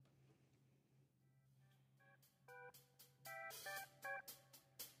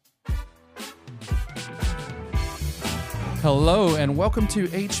Hello and welcome to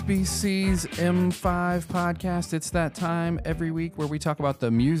HBC's M5 podcast. It's that time every week where we talk about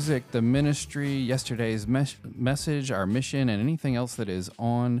the music, the ministry, yesterday's message, our mission, and anything else that is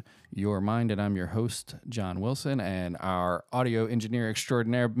on your mind. And I'm your host, John Wilson, and our audio engineer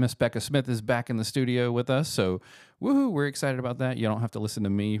extraordinaire, Miss Becca Smith, is back in the studio with us. So, woohoo, we're excited about that. You don't have to listen to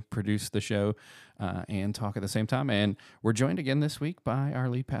me produce the show and talk at the same time. And we're joined again this week by our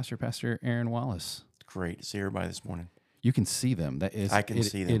lead pastor, Pastor Aaron Wallace. Great to see everybody this morning. You can see them. I can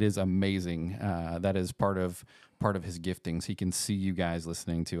see them. It is amazing. That is part of his giftings. He can see you guys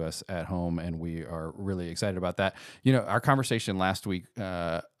listening to us at home, and we are really excited about that. You know, our conversation last week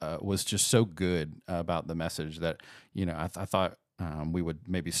was just so good about the message that, you know, I thought we would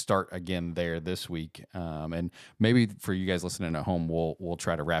maybe start again there this week, and maybe for you guys listening at home, we'll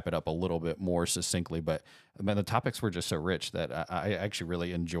try to wrap it up a little bit more succinctly. But the topics were just so rich that I actually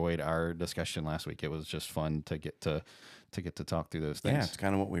really enjoyed our discussion last week. It was just fun to get to talk through those things. Yeah, it's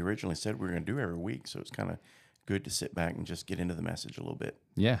kind of what we originally said we were going to do every week, so it's kind of good to sit back and just get into the message a little bit.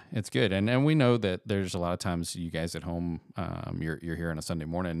 Yeah, it's good, and we know that there's a lot of times you guys at home, you're here on a Sunday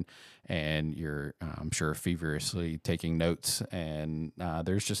morning, and you're I'm sure feverishly taking notes, and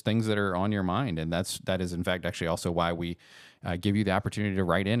there's just things that are on your mind, and that is in fact actually also why we give you the opportunity to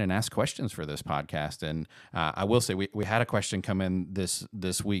write in and ask questions for this podcast. And I will say we had a question come in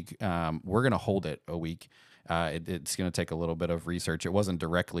this week. We're going to hold it a week. It's going to take a little bit of research. It wasn't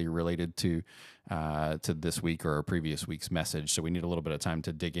directly related to this week or a previous week's message, so we need a little bit of time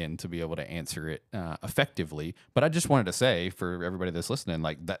to dig in to be able to answer it effectively. But I just wanted to say for everybody that's listening,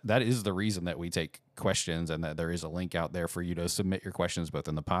 like that is the reason that we take questions, and that there is a link out there for you to submit your questions both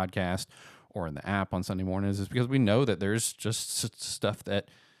in the podcast or in the app on Sunday mornings, is because we know that there's just stuff that,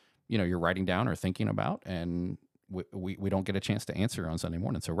 you know, you're writing down or thinking about, and we don't get a chance to answer on Sunday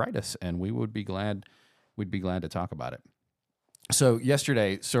morning. So write us, and we would be glad. We'd be glad to talk about it. So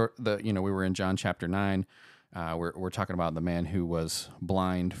yesterday, we were in John chapter 9. We're talking about the man who was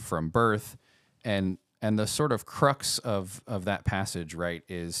blind from birth, and the sort of crux of that passage, right,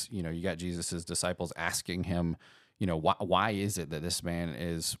 is, you know, you got Jesus's disciples asking him, you know, why is it that this man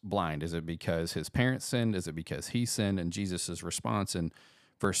is blind? Is it because his parents sinned? Is it because he sinned? And Jesus's response in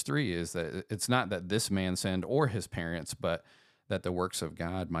verse 3 is that it's not that this man sinned or his parents, but that the works of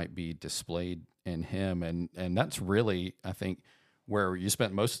God might be displayed in him. And that's really, I think, where you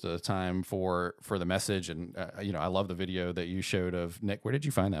spent most of the time for the message. And, you know, I love the video that you showed of Nick. Where did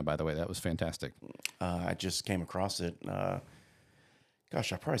you find that, by the way? That was fantastic. I just came across it. I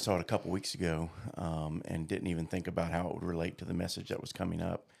probably saw it a couple weeks ago, and didn't even think about how it would relate to the message that was coming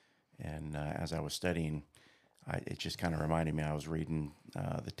up. And as I was studying, it just kind of reminded me. I was reading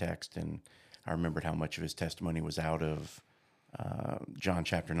the text, and I remembered how much of his testimony was out of John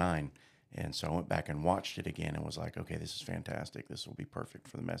chapter 9. And so I went back and watched it again and was like, okay, this is fantastic. This will be perfect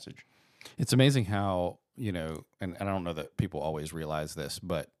for the message. It's amazing how, you know, and I don't know that people always realize this,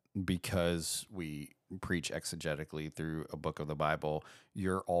 but because we preach exegetically through a book of the Bible,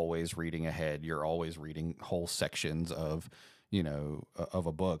 you're always reading ahead. You're always reading whole sections of, you know, of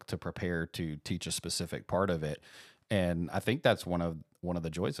a book to prepare to teach a specific part of it. And I think that's one of the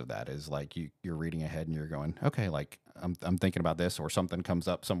joys of that is like you're reading ahead and you're going, okay, like I'm thinking about this, or something comes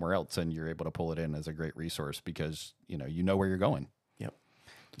up somewhere else, and you're able to pull it in as a great resource because you know where you're going. Yep.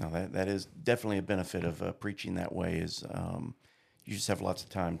 Now that is definitely a benefit of preaching that way. Is you just have lots of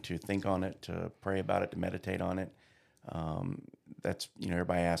time to think on it, to pray about it, to meditate on it. That's, you know,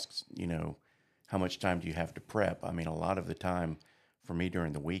 everybody asks, you know, how much time do you have to prep? I mean, a lot of the time for me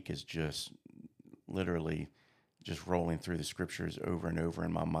during the week is just literally just rolling through the scriptures over and over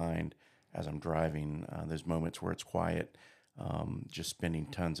in my mind as I'm driving. There's moments where it's quiet, just spending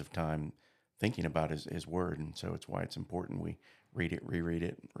tons of time thinking about his word. And so it's why it's important we read it, reread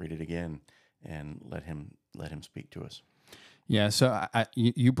it, read it again, and let him speak to us. Yeah. So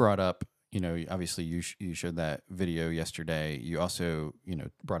you brought up, you know, obviously you showed that video yesterday. You also, you know,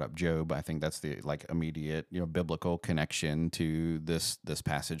 brought up Job. I think that's the like immediate, you know, biblical connection to this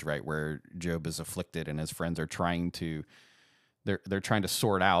passage, right, where Job is afflicted and his friends are trying to they're trying to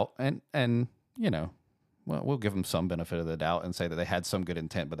sort out and you know, well, we'll give them some benefit of the doubt and say that they had some good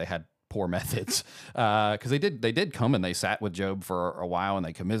intent, but they had poor methods, because they did come and they sat with Job for a while and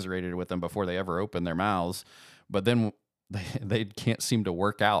they commiserated with him before they ever opened their mouths, but then they can't seem to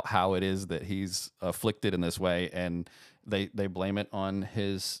work out how it is that he's afflicted in this way, and they blame it on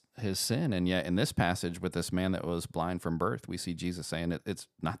his sin. And yet in this passage with this man that was blind from birth, we see Jesus saying it's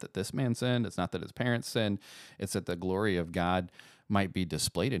not that this man sinned, it's not that his parents sinned, it's that the glory of God might be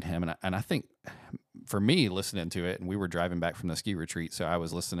displayed in him. And I think for me, listening to it, and we were driving back from the ski retreat, so I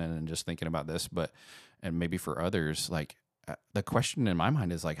was listening and just thinking about this, and maybe for others, like the question in my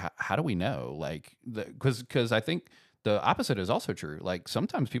mind is like, how do we know? Like, because I think the opposite is also true. Like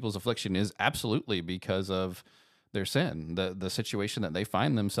sometimes people's affliction is absolutely because of their sin. The situation that they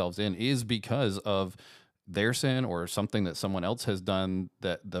find themselves in is because of their sin or something that someone else has done,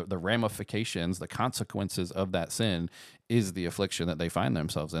 that the ramifications, the consequences of that sin is the affliction that they find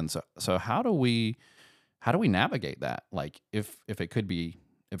themselves in. So how do we navigate that? Like if it could be,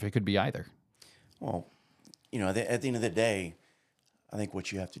 if it could be either. Well, at the end of the day, I think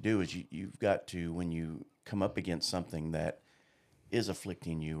what you have to do is you've got to, when you come up against something that is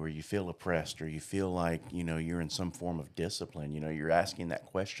afflicting you, or you feel oppressed, or you feel like, you're in some form of discipline, you're asking that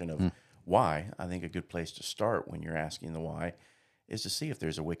question of why. I think a good place to start when you're asking the why is to see if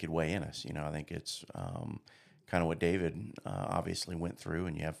there's a wicked way in us. I think it's kind of what David obviously went through.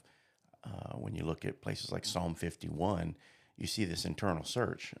 And you have, when you look at places like Psalm 51, you see this internal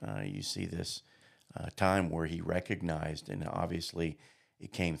search. You see this time where he recognized, and obviously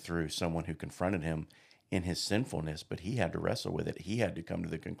it came through someone who confronted him in his sinfulness, but he had to wrestle with it. He had to come to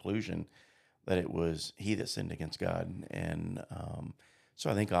the conclusion that it was he that sinned against God. And so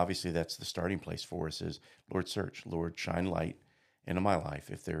I think obviously that's the starting place for us is, Lord, search, Lord, shine light into my life.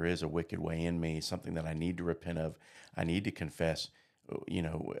 If there is a wicked way in me, something that I need to repent of, I need to confess.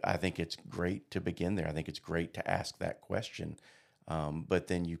 I think it's great to begin there. I think it's great to ask that question. But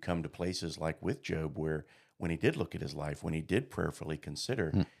then you come to places like with Job, where when he did look at his life, when he did prayerfully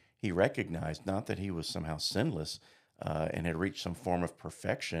consider, he recognized not that he was somehow sinless and had reached some form of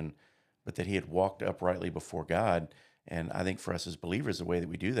perfection, but that he had walked uprightly before God. And I think for us as believers, the way that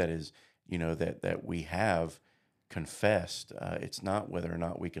we do that is, that we have confessed. It's not whether or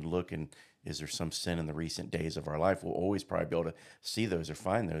not we can look and is there some sin in the recent days of our life. We'll always probably be able to see those or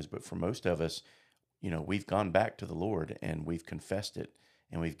find those. But for most of us, we've gone back to the Lord and we've confessed it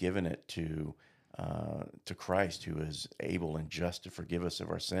and we've given it to Christ, who is able and just to forgive us of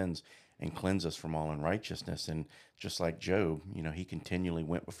our sins and cleanse us from all unrighteousness. And just like Job, he continually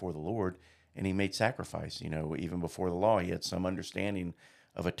went before the Lord and he made sacrifice. Even before the law, he had some understanding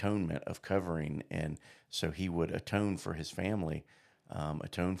of atonement, of covering. And so he would atone for his family,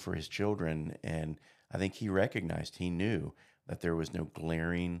 atone for his children. And I think he recognized, he knew that there was no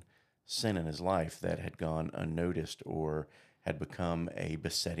glaring sin in his life that had gone unnoticed or had become a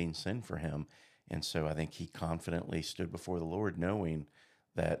besetting sin for him. And so I think he confidently stood before the Lord knowing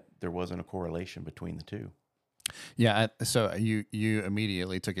that there wasn't a correlation between the two. Yeah, so you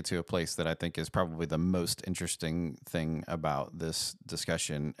immediately took it to a place that I think is probably the most interesting thing about this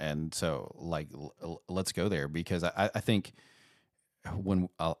discussion, and so like let's go there, because I think when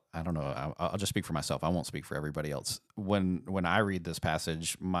I don't know, I'll just speak for myself. I won't speak for everybody else. When I read this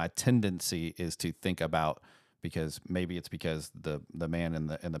passage, my tendency is to think about, because maybe it's because the man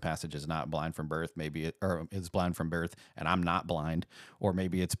in the passage is not blind from birth, or is blind from birth, and I'm not blind, or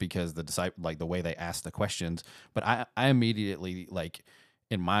maybe it's because the disciple, like the way they ask the questions. But I immediately, like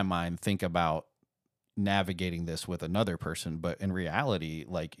in my mind, think about navigating this with another person. But in reality,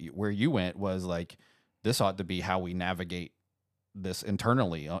 like where you went was like, this ought to be how we navigate this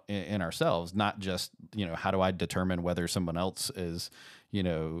internally in ourselves, not just, how do I determine whether someone else is,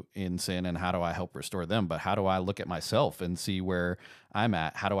 in sin, and how do I help restore them, but how do I look at myself and see where I'm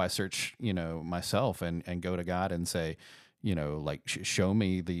at? How do I search, myself and go to God and say, like, show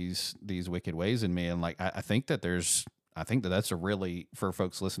me these wicked ways in me. And like, I think that that's a really, for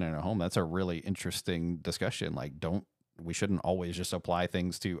folks listening at home, that's a really interesting discussion. Like, we shouldn't always just apply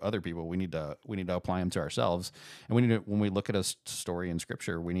things to other people. We need to apply them to ourselves. And we need to, when we look at a story in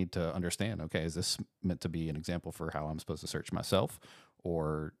scripture, we need to understand, okay, is this meant to be an example for how I'm supposed to search myself,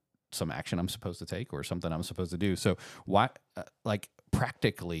 or some action I'm supposed to take, or something I'm supposed to do? So why, like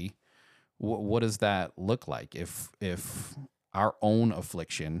practically, what does that look like if our own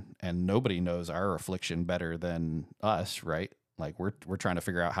affliction, and nobody knows our affliction better than us, right? Like we're trying to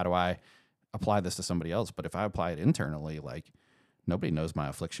figure out, how do I apply this to somebody else? But if I apply it internally, like nobody knows my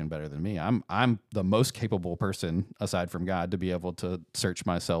affliction better than me. I'm the most capable person aside from God to be able to search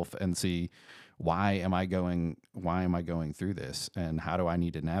myself and see, why am I going through this, and how do I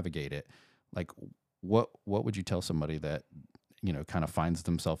need to navigate it? Like what would you tell somebody that, kind of finds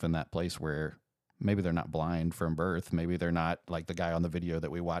themselves in that place where maybe they're not blind from birth, maybe they're not like the guy on the video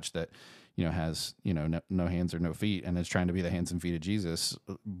that we watched that, has, no hands or no feet, and is trying to be the hands and feet of Jesus.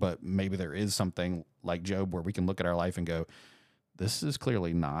 But maybe there is something like Job where we can look at our life and go, this is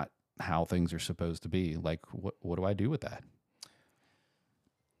clearly not how things are supposed to be. Like, what do I do with that?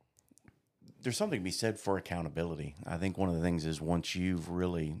 There's something to be said for accountability. I think one of the things is, once you've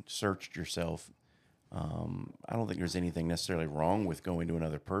really searched yourself, I don't think there's anything necessarily wrong with going to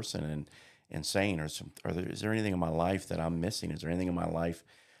another person and saying, is there anything in my life that I'm missing? Is there anything in my life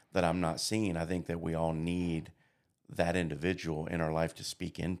that I'm not seeing? I think that we all need that individual in our life to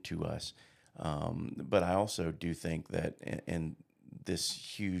speak into us. But I also do think that in this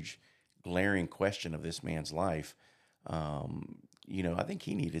huge, glaring question of this man's life, I think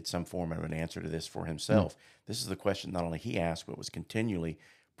he needed some form of an answer to this for Mm. himself. This is the question not only he asked, but was continually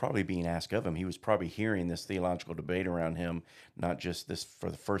probably being asked of him. He was probably hearing this theological debate around him, not just this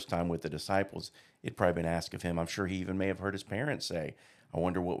for the first time with the disciples. It'd probably been asked of him. I'm sure he even may have heard his parents say, I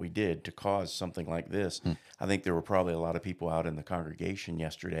wonder what we did to cause something like this. Mm. I think there were probably a lot of people out in the congregation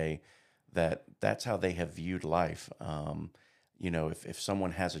yesterday that's how they have viewed life. If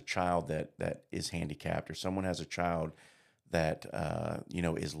someone has a child that is handicapped, or someone has a child that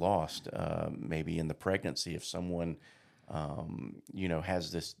is lost, maybe in the pregnancy, if someone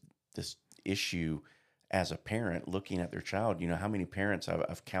has this issue as a parent looking at their child, how many parents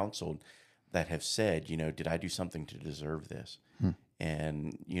I've counseled that have said, did I do something to deserve this? Mm.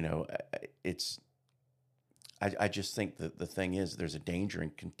 And it's I just think that the thing is, there's a danger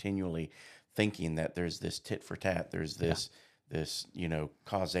in continually thinking that there's this tit for tat. There's Yeah. this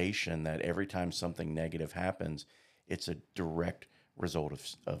causation that every time something negative happens, it's a direct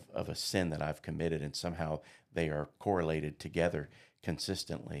result of a sin that I've committed, and somehow they are correlated together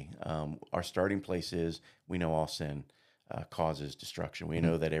consistently. Our starting place is, we know all sin causes destruction. We Mhm.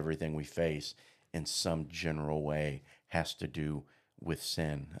 know that everything we face in some general way has to do with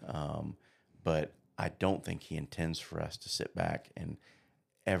sin. But I don't think he intends for us to sit back and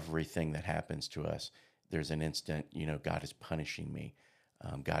everything that happens to us, there's an instant, God is punishing me.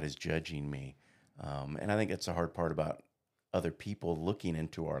 God is judging me. And I think that's the hard part about other people looking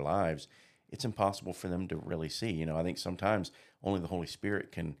into our lives. It's impossible for them to really see. I think sometimes only the Holy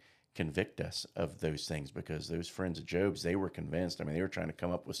Spirit can convict us of those things, because those friends of Job's, they were convinced. I mean, they were trying to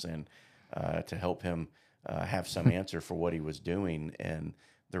come up with sin to help him have some answer for what he was doing. And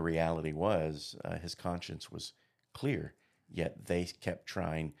the reality was, his conscience was clear, yet they kept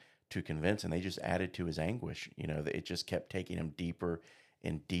trying to convince, and they just added to his anguish. It just kept taking him deeper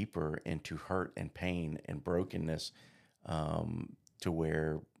and deeper into hurt and pain and brokenness, to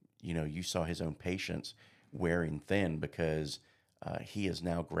where, you saw his own patience wearing thin, because he is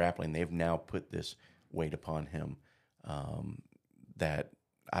now grappling. They've now put this weight upon him, that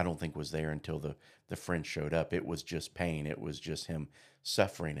I don't think was there until the friend showed up. It was just pain. It was just him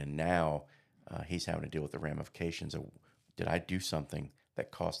suffering. And now he's having to deal with the ramifications of, did I do something that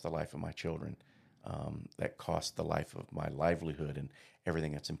cost the life of my children, that cost the life of my livelihood and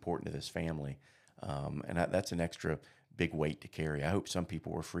everything that's important to this family? That's an extra big weight to carry. I hope some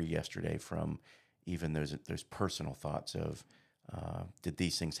people were free yesterday from even those personal thoughts of, did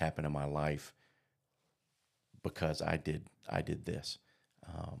these things happen in my life because I did this?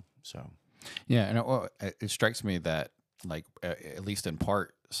 So Yeah, and it strikes me that, like, at least in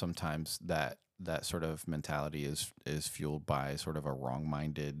part, sometimes that sort of mentality is fueled by sort of a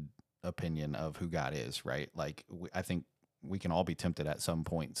wrong-minded opinion of who God is, right? Like, I think we can all be tempted at some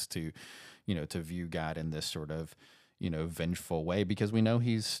points to, to view God in this sort of, vengeful way, because we know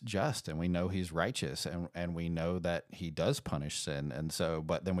he's just, and we know he's righteous, and we know that he does punish sin. And so,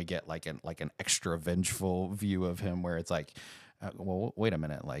 but then we get like an extra vengeful view of him, where it's like, well, wait a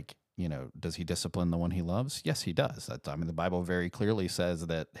minute, like, does he discipline the one he loves? Yes, he does. I mean, the Bible very clearly says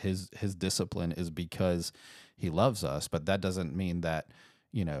that his discipline is because he loves us, but that doesn't mean that,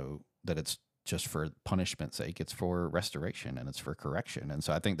 that it's just for punishment's sake. It's for restoration, and it's for correction. And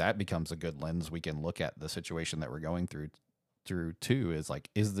so I think that becomes a good lens we can look at the situation that we're going through too, is like,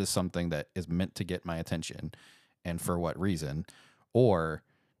 is this something that is meant to get my attention, and for what reason? Or,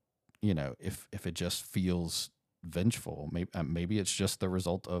 if it just feels vengeful, maybe it's just the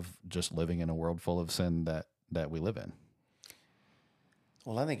result of just living in a world full of sin that we live in.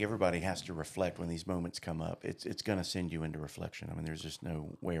 Well, I think everybody has to reflect when these moments come up. It's going to send you into reflection. I mean, there's just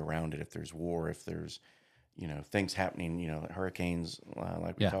no way around it. If there's war, if there's things happening, hurricanes,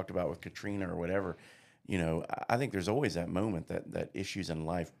 like we Yeah. talked about with Katrina or whatever, I think there's always that moment that issues in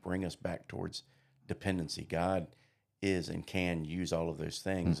life bring us back towards dependency. God is and can use all of those Mm.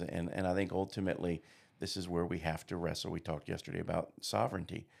 things, and I think ultimately this is where we have to wrestle. We talked yesterday about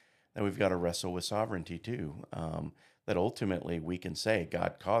sovereignty, that we've got to wrestle with sovereignty too. That ultimately we can say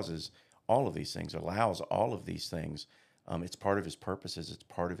God causes all of these things, allows all of these things. It's part of His purposes. It's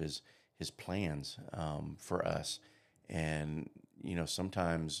part of His plans for us. And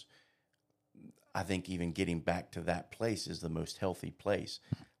sometimes I think even getting back to that place is the most healthy place.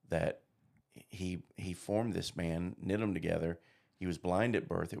 That He formed this man, knit them together. He was blind at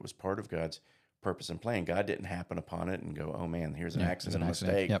birth. It was part of God's purpose and plan. God didn't happen upon it and go, "Oh man, here's an Yeah, it's accident, an a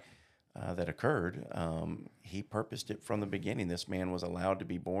accident. mistake." Yep. that occurred, he purposed it from the beginning. This man was allowed to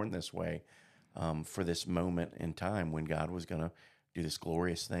be born this way for this moment in time when God was going to do this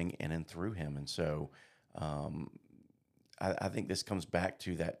glorious thing in and through him. And so um, I think this comes back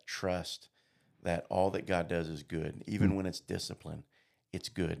to that trust that all that God does is good, even when it's discipline, it's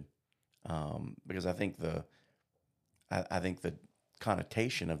good. Because I think the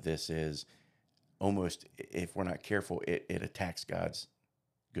connotation of this is almost, if we're not careful, it attacks God's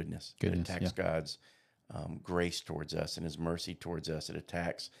goodness. It attacks God's grace towards us and his mercy towards us. It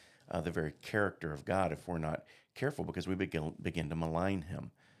attacks the very character of God if we're not careful, because we begin to malign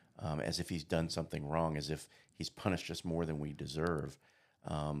him as if he's done something wrong, as if he's punished us more than we deserve.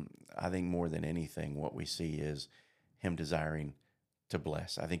 I think more than anything, what we see is him desiring to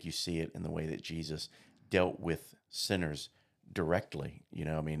bless. I think you see it in the way that Jesus dealt with sinners directly. You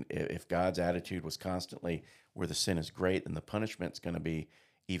know, I mean, if God's attitude was constantly where the sin is great, then the punishment's going to be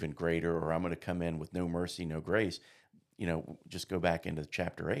even greater, or I'm going to come in with no mercy, no grace. You know, just go back into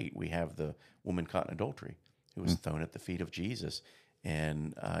chapter 8. We have the woman caught in adultery who was thrown at the feet of Jesus.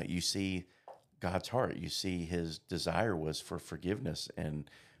 And you see God's heart. You see his desire was for forgiveness and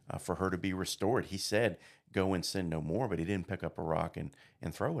for her to be restored. He said, go and sin no more, but he didn't pick up a rock and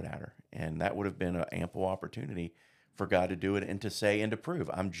throw it at her. And that would have been an ample opportunity for God to do it and to say and to prove,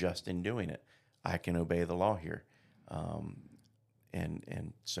 I'm just in doing it. I can obey the law here.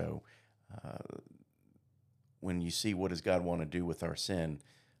 And so when you see what does God want to do with our sin,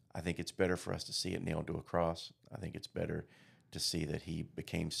 I think it's better for us to see it nailed to a cross. I think it's better to see that he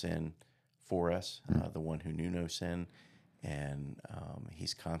became sin for us, the one who knew no sin, and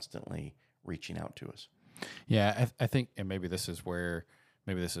he's constantly reaching out to us. Yeah, I think, and maybe this is where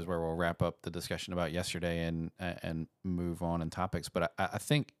we'll wrap up the discussion about yesterday and move on in topics. But I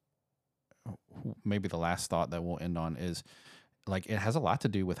think maybe the last thought that we'll end on is, like, it has a lot to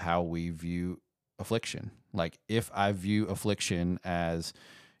do with how we view affliction. Like, if I view affliction as,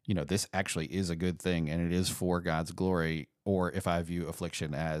 you know, this actually is a good thing and it is for God's glory, or if I view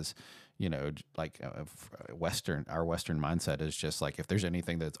affliction as, you know, like our Western mindset is just like, if there's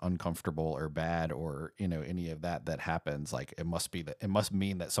anything that's uncomfortable or bad, or, you know, any of that happens, like it must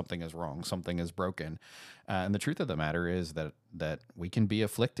mean that something is wrong, something is broken. And the truth of the matter is that we can be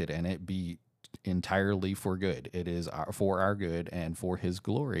afflicted and it be entirely for good. It is for our good and for his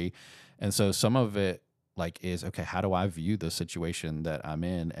glory. And so some of it, like, is, okay, how do I view the situation that I'm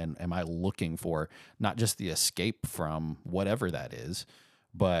in? And am I looking for not just the escape from whatever that is,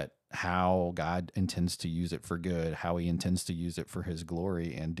 but how God intends to use it for good, how he intends to use it for his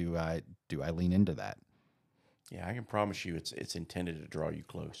glory? And do I lean into that? Yeah, I can promise you it's intended to draw you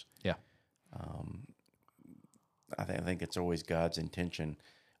close. Yeah. I think it's always God's intention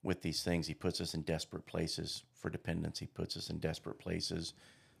with these things. He puts us in desperate places for dependence. He puts us in desperate places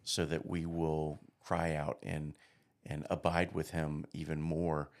so that we will cry out and abide with him even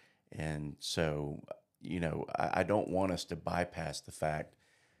more. And so, you know, I don't want us to bypass the fact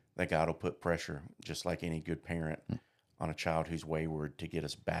that God will put pressure, just like any good parent, on a child who's wayward, to get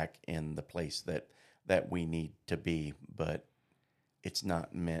us back in the place that we need to be. But it's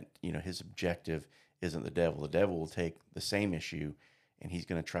not meant, you know, his objective isn't the devil. The devil will take the same issue and he's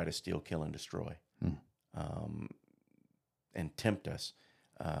going to try to steal, kill, and destroy, and tempt us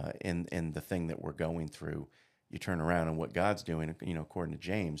in the thing that we're going through. You turn around and what God's doing, you know, according to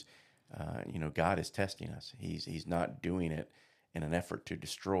James, you know, God is testing us. He's not doing it in an effort to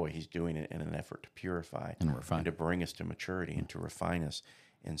destroy. He's doing it in an effort to purify And refine. and to bring us to maturity and to refine us.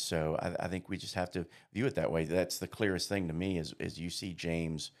 And so I think we just have to view it that way. That's the clearest thing to me is you see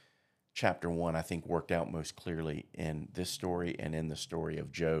James chapter 1, I think, worked out most clearly in this story and in the story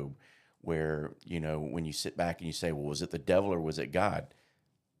of Job, where, you know, when you sit back and you say, well, was it the devil or was it God?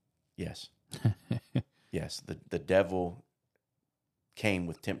 Yes. Yes, the devil came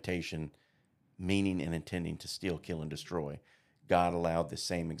with temptation, meaning and intending to steal, kill, and destroy. God allowed the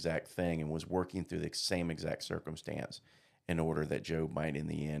same exact thing and was working through the same exact circumstance in order that Job might, in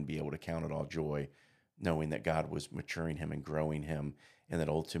the end, be able to count it all joy, knowing that God was maturing him and growing him, and that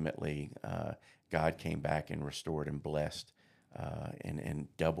ultimately God came back and restored and blessed and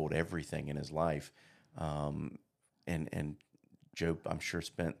doubled everything in his life. And Job, I'm sure,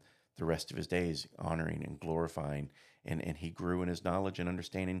 spent the rest of his days honoring and glorifying, and he grew in his knowledge and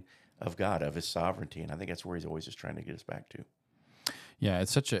understanding of God, of his sovereignty. And I think that's where he's always just trying to get us back to. Yeah,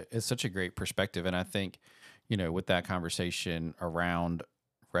 it's such a great perspective. And I think, you know, with that conversation around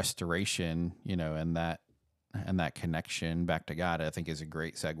restoration, you know, and that that connection back to God, I think is a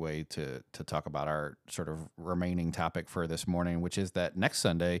great segue to talk about our sort of remaining topic for this morning, which is that next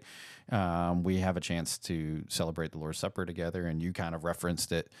Sunday we have a chance to celebrate the Lord's Supper together, and you kind of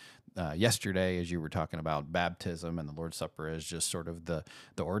referenced it yesterday as you were talking about baptism and the Lord's Supper as just sort of the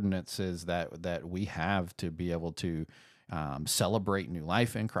ordinances that we have to be able to celebrate new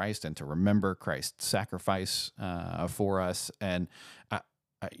life in Christ and to remember Christ's sacrifice for us. And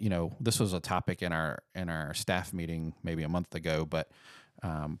this was a topic in our staff meeting maybe a month ago, but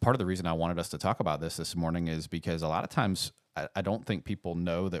part of the reason I wanted us to talk about this morning is because a lot of times I don't think people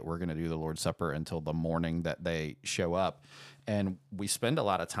know that we're going to do the Lord's Supper until the morning that they show up, and we spend a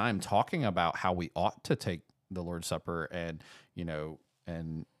lot of time talking about how we ought to take the Lord's Supper, and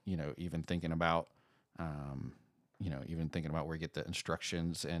even thinking about. Even thinking about where we get the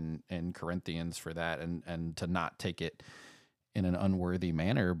instructions in Corinthians for that, and to not take it in an unworthy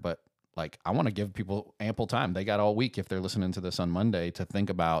manner. But like, I want to give people ample time. They got all week, if they're listening to this on Monday, to think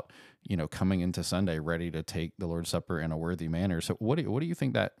about, coming into Sunday ready to take the Lord's Supper in a worthy manner. So what do you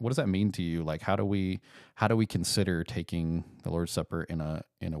think what does that mean to you? Like, how do we consider taking the Lord's Supper in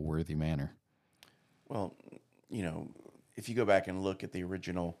a worthy manner? Well, if you go back and look at the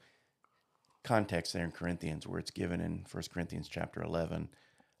original context there in Corinthians, where it's given in 1 Corinthians chapter 11,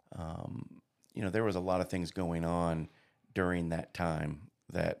 there was a lot of things going on during that time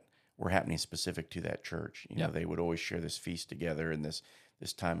that were happening specific to that church. They would always share this feast together and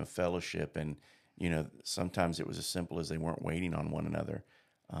this time of fellowship. And, sometimes it was as simple as they weren't waiting on one another,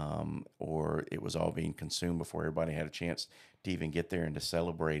 or it was all being consumed before everybody had a chance to even get there and to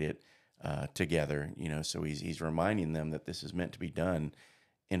celebrate it together. So he's reminding them that this is meant to be done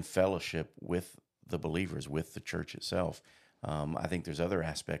in fellowship with the believers, with the church itself. I think there's other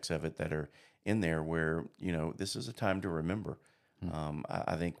aspects of it that are in there where, this is a time to remember.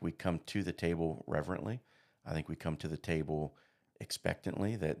 I think we come to the table reverently. I think we come to the table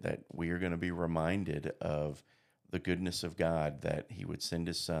expectantly that we are going to be reminded of the goodness of God, that he would send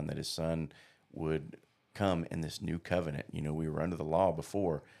his son, that his son would come in this new covenant. We were under the law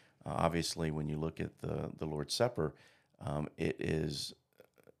before. Obviously, when you look at the Lord's Supper, it is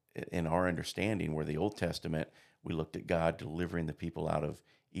in our understanding, where the Old Testament, we looked at God delivering the people out of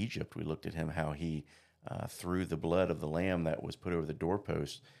Egypt. We looked at him, how he, through the blood of the lamb that was put over the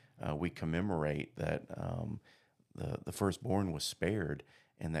doorpost, we commemorate that the firstborn was spared,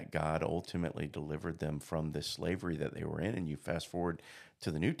 and that God ultimately delivered them from this slavery that they were in. And you fast forward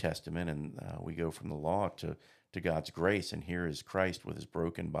to the New Testament, and we go from the law to God's grace, and here is Christ with his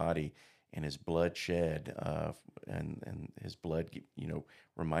broken body and his blood shed, and his blood,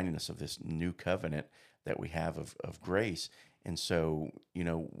 reminding us of this new covenant that we have of grace. And so,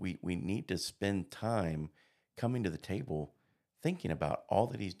 we need to spend time coming to the table, thinking about all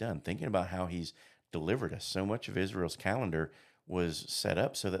that he's done, thinking about how he's delivered us. So much of Israel's calendar was set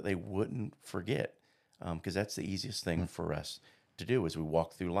up so that they wouldn't forget, because that's the easiest thing for us to do, is we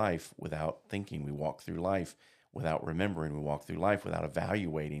walk through life without thinking. We walk through life without remembering. We walk through life without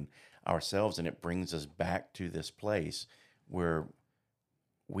evaluating ourselves, and it brings us back to this place where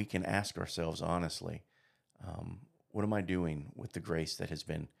we can ask ourselves honestly, what am I doing with the grace that has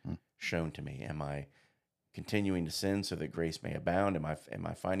been shown to me? Am I continuing to sin so that grace may abound? Am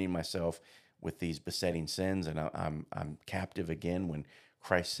I finding myself with these besetting sins, and I'm captive again when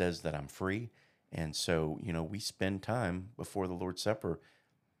Christ says that I'm free? And so, we spend time before the Lord's Supper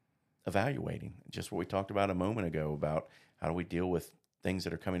evaluating just what we talked about a moment ago, about how do we deal with things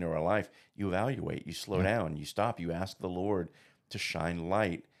that are coming to our life. You evaluate, you slow down, you stop, you ask the Lord to shine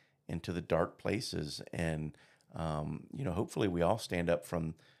light into the dark places. And, hopefully we all stand up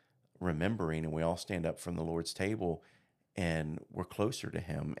from remembering, and we all stand up from the Lord's table, and we're closer to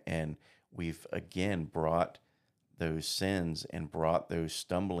him. And we've again brought those sins and brought those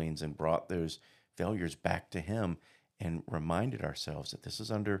stumblings and brought those failures back to him, and reminded ourselves that this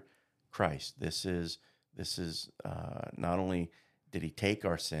is under Christ. This is not only did he take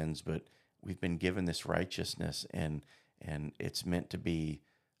our sins, but we've been given this righteousness, and it's meant to be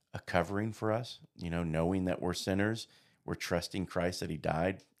a covering for us. Knowing that we're sinners, we're trusting Christ, that he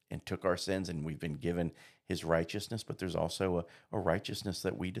died and took our sins, and we've been given his righteousness. But there's also a righteousness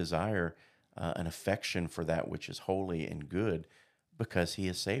that we desire, an affection for that which is holy and good, because he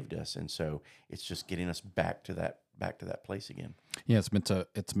has saved us. And so it's just getting us back to that place again. Yeah, it's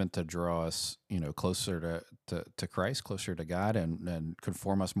meant to draw us, closer to Christ, closer to God, and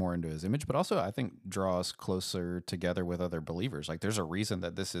conform us more into his image, but also I think draw us closer together with other believers. Like, there's a reason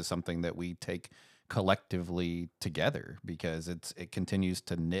that this is something that we take collectively together, because it continues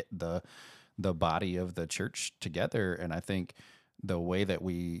to knit the body of the church together. And I think the way that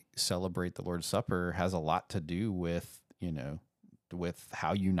we celebrate the Lord's Supper has a lot to do with, with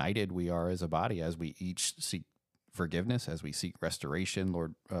how united we are as a body, as we each seek forgiveness, as we seek restoration,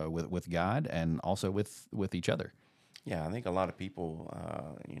 Lord, with God, and also with each other. Yeah, I think a lot of people,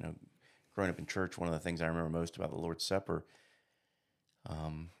 growing up in church, one of the things I remember most about the Lord's Supper,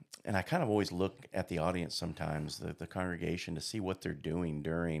 and I kind of always look at the audience sometimes, the congregation, to see what they're doing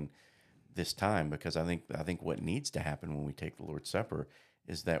during this time, because I think what needs to happen when we take the Lord's Supper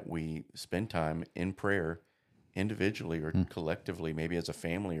is that we spend time in prayer, individually or collectively, maybe as a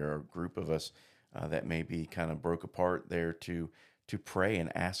family or a group of us that maybe kind of broke apart there, to pray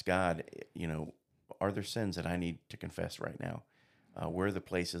and ask God, are there sins that I need to confess right now? Where are the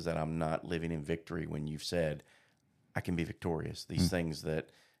places that I'm not living in victory when you've said I can be victorious? These things that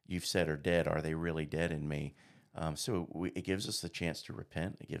you've said are dead, are they really dead in me? It gives us the chance to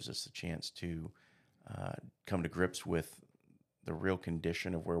repent. It gives us the chance to come to grips with the real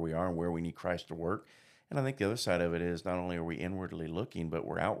condition of where we are and where we need Christ to work. And I think the other side of it is not only are we inwardly looking, but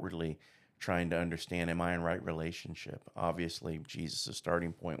we're outwardly trying to understand, am I in right relationship? Obviously, Jesus'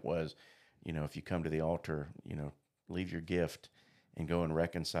 starting point was, if you come to the altar, leave your gift and go and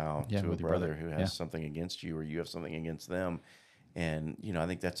reconcile to a with your brother who Yeah. has something against you, or you have something against them. And, I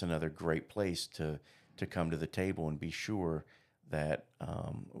think that's another great place to come to the table and be sure that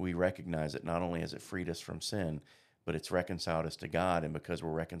we recognize that not only has it freed us from sin, but it's reconciled us to God. And because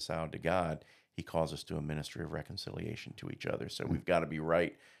we're reconciled to God, he calls us to a ministry of reconciliation to each other. So we've got to be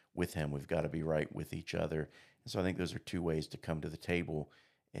right with him. We've got to be right with each other. And so I think those are two ways to come to the table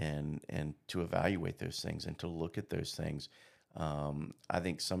and to evaluate those things and to look at those things. I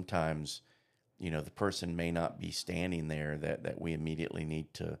think sometimes, the person may not be standing there that we immediately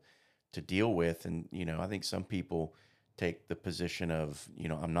need to deal with. And, I think some people take the position of,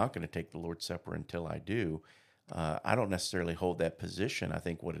 I'm not going to take the Lord's Supper until I do. I don't necessarily hold that position. I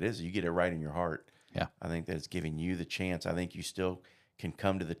think what it is, you get it right in your heart. Yeah. I think that it's giving you the chance. I think you still can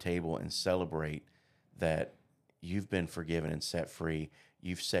come to the table and celebrate that you've been forgiven and set free.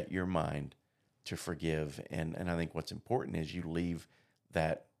 You've set your mind to forgive. And I think what's important is you leave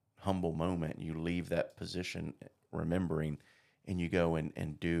that humble moment, you leave that position remembering, and you go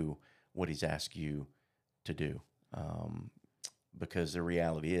and do what he's asked you to do. Because the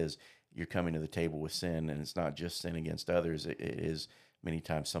reality is you're coming to the table with sin, and it's not just sin against others. It is many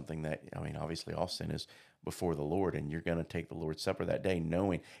times something that, obviously all sin is before the Lord, and you're going to take the Lord's Supper that day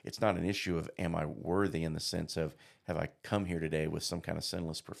knowing it's not an issue of, am I worthy, in the sense of, have I come here today with some kind of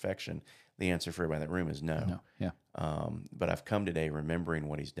sinless perfection? The answer for everybody in that room is no. No. Yeah. But I've come today remembering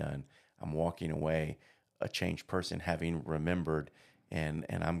what he's done. I'm walking away a changed person, having remembered, and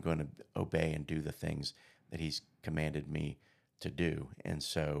I'm going to obey and do the things that he's commanded me to do. And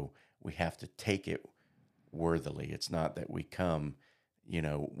so we have to take it worthily. It's not that we come,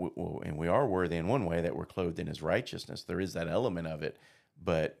 and we are worthy in one way, that we're clothed in his righteousness. There is that element of it,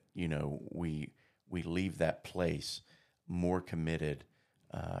 but we leave that place more committed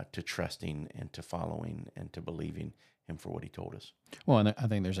to trusting and to following and to believing him for what he told us. Well, and I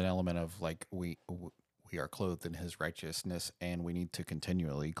think there's an element of like we are clothed in his righteousness, and we need to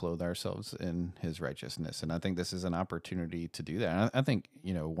continually clothe ourselves in his righteousness. And I think this is an opportunity to do that. And I think,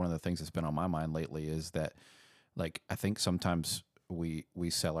 one of the things that's been on my mind lately is that, like, I think sometimes we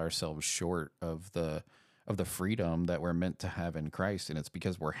sell ourselves short of the freedom that we're meant to have in Christ. And it's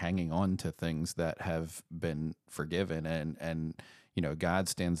because we're hanging on to things that have been forgiven, and God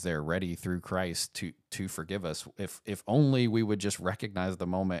stands there ready through Christ to forgive us. If only we would just recognize the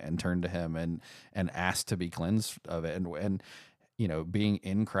moment and turn to him and ask to be cleansed of it. And being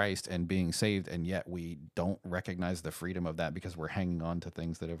in Christ and being saved, and yet we don't recognize the freedom of that because we're hanging on to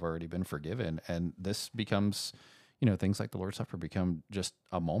things that have already been forgiven. And this becomes, things like the Lord's Supper become just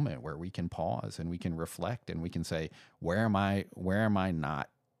a moment where we can pause and we can reflect and we can say, where am I not,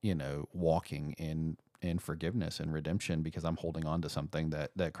 walking in forgiveness and redemption, because I'm holding on to something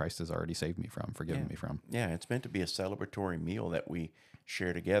that Christ has already saved me from, forgiven me from. Yeah, it's meant to be a celebratory meal that we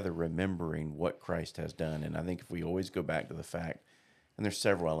share together, remembering what Christ has done. And I think if we always go back to the fact, and there's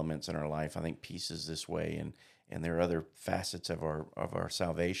several elements in our life, I think peace is this way, and there are other facets of our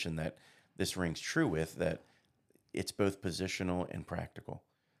salvation that this rings true with, that it's both positional and practical.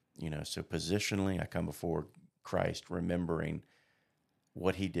 So positionally, I come before Christ remembering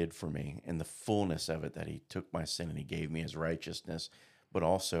what he did for me and the fullness of it, that he took my sin and he gave me his righteousness, but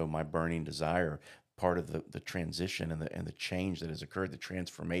also my burning desire. Part of the transition and the change that has occurred, the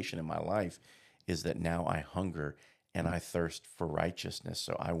transformation in my life, is that now I hunger and I thirst for righteousness.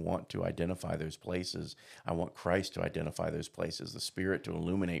 So I want to identify those places. I want Christ to identify those places, the Spirit to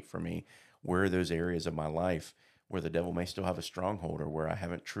illuminate for me where are those areas of my life where the devil may still have a stronghold or where I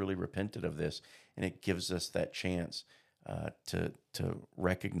haven't truly repented of this. And it gives us that chance to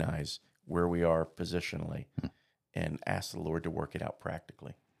recognize where we are positionally and ask the Lord to work it out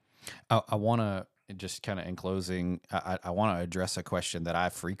practically. I want to just kind of in closing, I want to address a question that I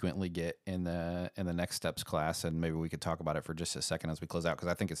frequently get in the Next Steps class, and maybe we could talk about it for just a second as we close out, because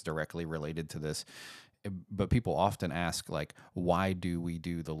I think it's directly related to this. But people often ask, like, why do we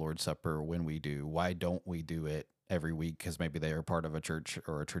do the Lord's Supper when we do? Why don't we do it every week? Because maybe they are part of a church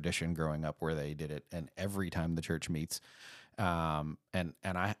or a tradition growing up where they did it, and every time the church meets. And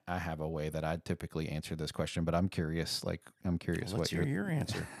I have a way that I typically answer this question, but I'm curious Let's what hear your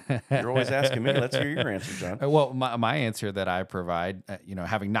answer. You're always asking me. Let's hear your answer, John. Well, my answer that I provide,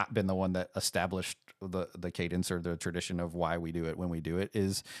 having not been the one that established the cadence or the tradition of why we do it when we do it,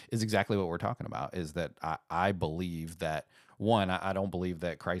 is exactly what we're talking about. Is that I believe that, one, I don't believe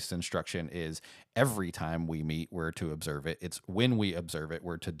that Christ's instruction is every time we meet we're to observe it. It's when we observe it,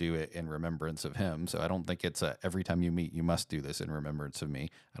 we're to do it in remembrance of him. So I don't think it's every time you meet you must do this in remembrance of me.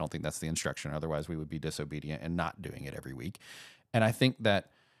 I don't think that's the instruction. Otherwise we would be disobedient and not doing it every week. And I think that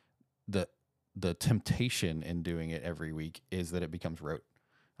the temptation in doing it every week is that it becomes rote.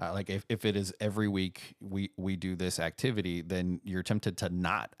 Like if it is every week we do this activity, then you're tempted to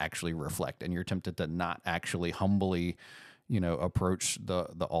not actually reflect, and you're tempted to not actually humbly, approach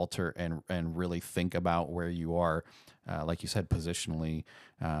the altar and really think about where you are, like you said, positionally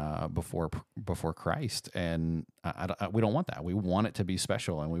before Christ. And we don't want that. We want it to be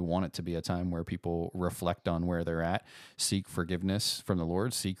special, and we want it to be a time where people reflect on where they're at, seek forgiveness from the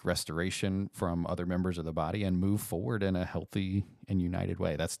Lord, seek restoration from other members of the body, and move forward in a healthy and united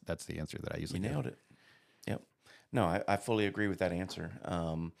way. That's the answer that I usually You give. nailed it. Yep. No, I fully agree with that answer.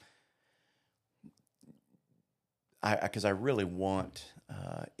 Because I really want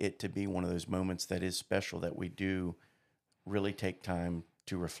it to be one of those moments that is special, that we do really take time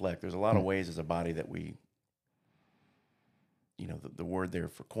to reflect. There's a lot of ways as a body that we, the word there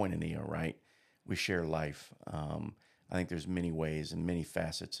for koinonia, right? We share life. I think there's many ways and many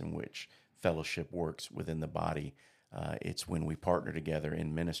facets in which fellowship works within the body. It's when we partner together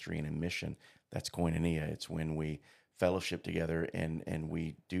in ministry and in mission. That's koinonia. It's when we fellowship together and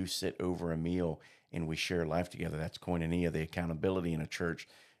we do sit over a meal and we share life together. That's koinonia. The accountability in a church,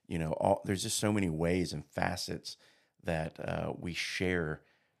 there's just so many ways and facets that we share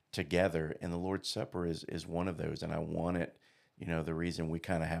together, and the Lord's Supper is one of those. And I want it, the reason we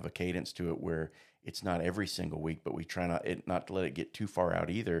kind of have a cadence to it where it's not every single week, but we try not to let it get too far out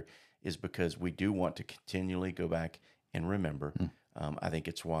either, is because we do want to continually go back and remember. I think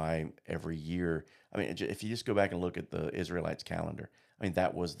it's why every year, if you just go back and look at the Israelites' calendar,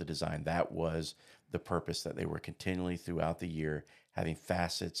 that was the design. That was the purpose, that they were continually throughout the year having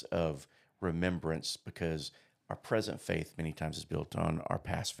facets of remembrance, because our present faith many times is built on our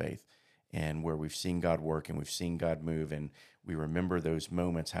past faith, and where we've seen God work and we've seen God move, and we remember those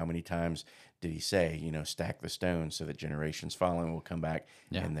moments. How many times did he say, stack the stones so that generations following will come back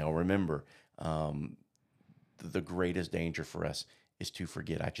and they'll remember? The greatest danger for us is to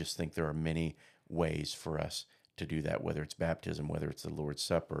forget. I just think there are many ways for us to do that, whether it's baptism, whether it's the Lord's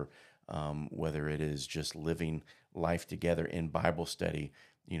Supper, whether it is just living life together in Bible study,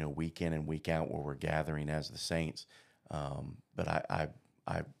 week in and week out, where we're gathering as the saints. But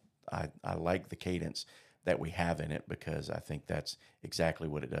I like the cadence that we have in it, because I think that's exactly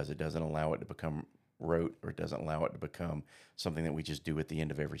what it does. It doesn't allow it to become rote, or it doesn't allow it to become something that we just do at the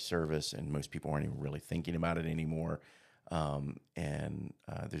end of every service, and most people aren't even really thinking about it anymore.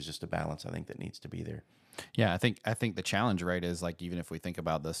 There's just a balance, I think, that needs to be there. Yeah, I think the challenge, right, is like, even if we think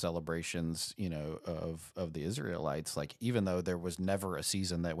about the celebrations, of the Israelites, like, even though there was never a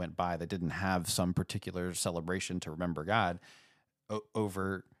season that went by that didn't have some particular celebration to remember God,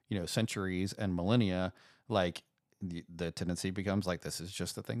 over centuries and millennia, like the tendency becomes like, this is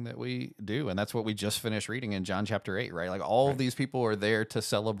just the thing that we do. And that's what we just finished reading in John chapter 8, right? Like, all of these people are there to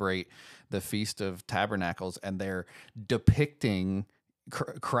celebrate the Feast of Tabernacles, and they're depicting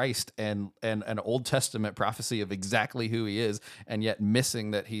Christ and an Old Testament prophecy of exactly who he is, and yet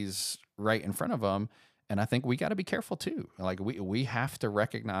missing that he's right in front of them. And I think we got to be careful too. Like, we have to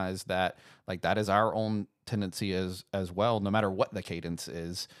recognize that, like, that is our own tendency as well, no matter what the cadence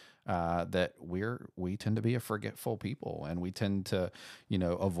is, that we tend to be a forgetful people, and we tend to,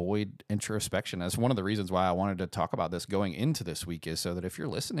 avoid introspection. That's one of the reasons why I wanted to talk about this going into this week, is so that if you're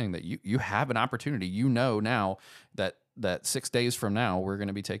listening, that you have an opportunity, now that 6 days from now, we're going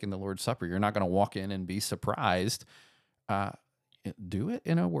to be taking the Lord's Supper. You're not going to walk in and be surprised. do it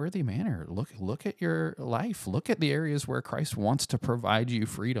in a worthy manner. Look at your life. Look at the areas where Christ wants to provide you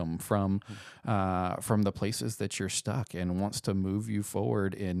freedom from the places that you're stuck, and wants to move you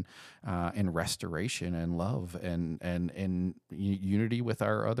forward in restoration and love and in unity with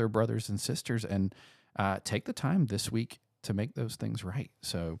our other brothers and sisters. And take the time this week to make those things right.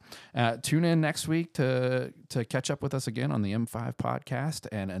 So tune in next week to catch up with us again on the M5 podcast.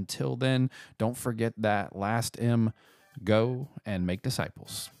 And until then, don't forget that last M, go and make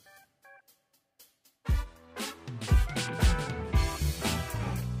disciples.